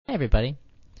Hey everybody,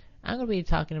 I'm going to be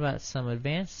talking about some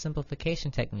advanced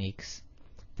simplification techniques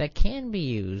that can be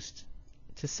used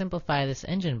to simplify this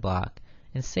engine block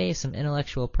and save some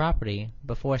intellectual property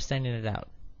before sending it out.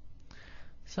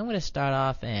 So I'm going to start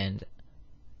off and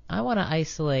I want to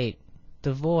isolate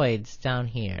the voids down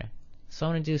here. So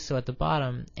I'm going to do so at the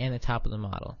bottom and the top of the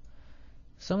model.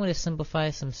 So I'm going to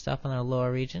simplify some stuff on our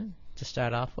lower region to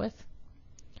start off with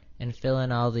and fill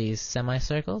in all these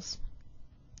semicircles.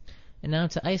 And now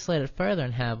to isolate it further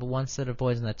and have one set of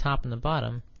voids on the top and the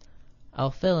bottom,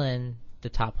 I'll fill in the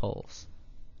top holes.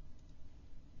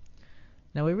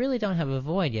 Now we really don't have a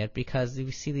void yet because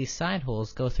we see these side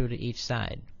holes go through to each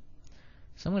side.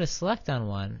 So I'm going to select on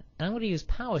one, and I'm going to use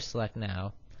power select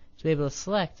now to be able to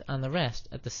select on the rest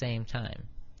at the same time.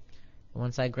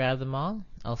 Once I grab them all,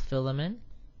 I'll fill them in.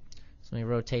 So let me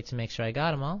rotate to make sure I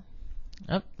got them all.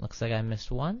 Oh, looks like I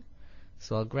missed one.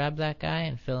 So I'll grab that guy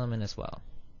and fill him in as well.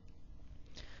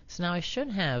 So now I should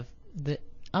have the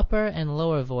upper and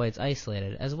lower voids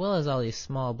isolated, as well as all these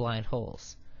small blind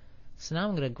holes. So now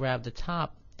I'm going to grab the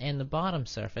top and the bottom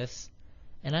surface,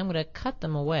 and I'm going to cut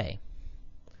them away,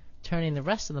 turning the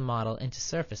rest of the model into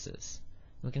surfaces.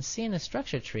 We can see in the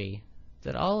structure tree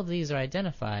that all of these are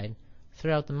identified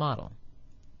throughout the model.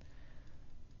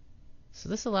 So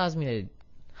this allows me to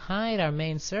hide our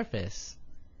main surface,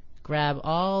 grab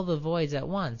all the voids at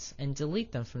once, and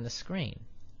delete them from the screen.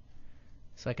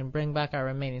 So I can bring back our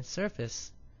remaining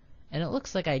surface, and it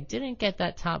looks like I didn't get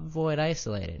that top void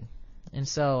isolated. And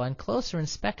so on closer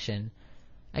inspection,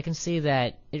 I can see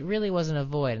that it really wasn't a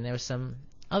void and there were some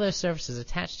other surfaces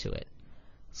attached to it.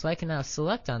 So I can now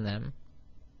select on them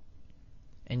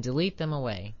and delete them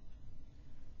away,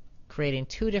 creating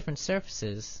two different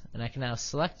surfaces, and I can now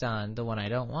select on the one I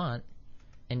don't want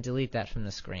and delete that from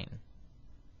the screen.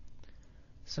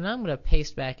 So now I'm going to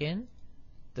paste back in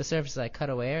the surfaces I cut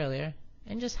away earlier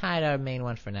and just hide our main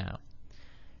one for now.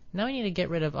 Now I need to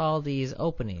get rid of all these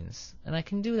openings, and I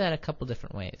can do that a couple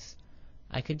different ways.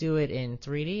 I could do it in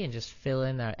 3D and just fill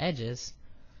in our edges,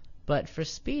 but for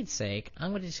speed's sake,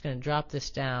 I'm just going to drop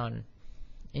this down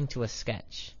into a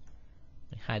sketch.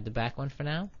 Hide the back one for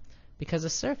now, because a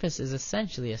surface is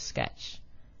essentially a sketch.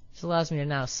 This allows me to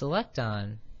now select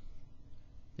on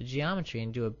the geometry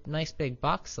and do a nice big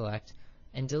box select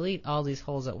and delete all these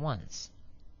holes at once.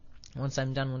 Once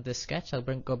I'm done with this sketch, I'll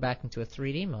go back into a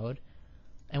 3D mode,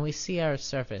 and we see our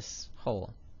surface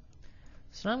hole.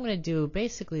 So now I'm going to do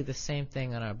basically the same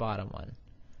thing on our bottom one,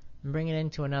 and bring it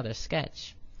into another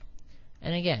sketch.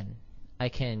 And again, I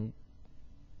can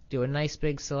do a nice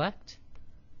big select,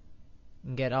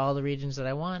 and get all the regions that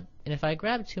I want, and if I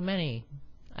grab too many,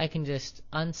 I can just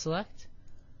unselect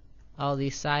all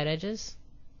these side edges,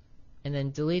 and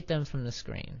then delete them from the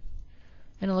screen.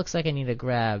 And it looks like I need to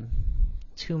grab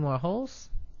two more holes,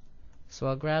 so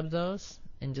I'll grab those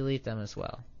and delete them as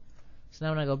well. So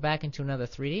now when I go back into another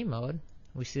 3D mode,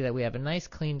 we see that we have a nice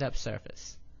cleaned up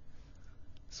surface.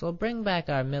 So we'll bring back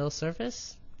our middle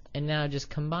surface and now just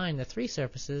combine the three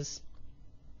surfaces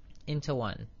into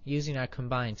one using our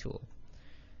combine tool.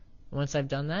 Once I've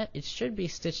done that, it should be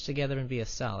stitched together and be a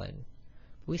solid.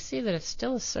 We see that it's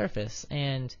still a surface,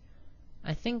 and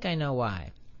I think I know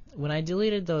why. When I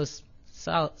deleted those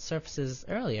surfaces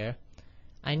earlier,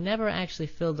 I never actually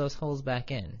filled those holes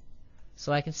back in.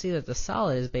 So I can see that the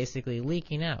solid is basically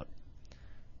leaking out.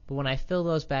 But when I fill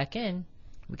those back in,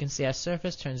 we can see our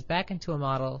surface turns back into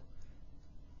a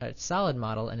solid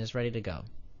model and is ready to go.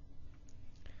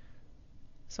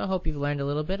 So I hope you've learned a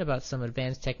little bit about some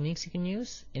advanced techniques you can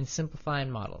use in simplifying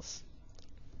models.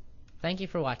 Thank you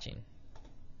for watching.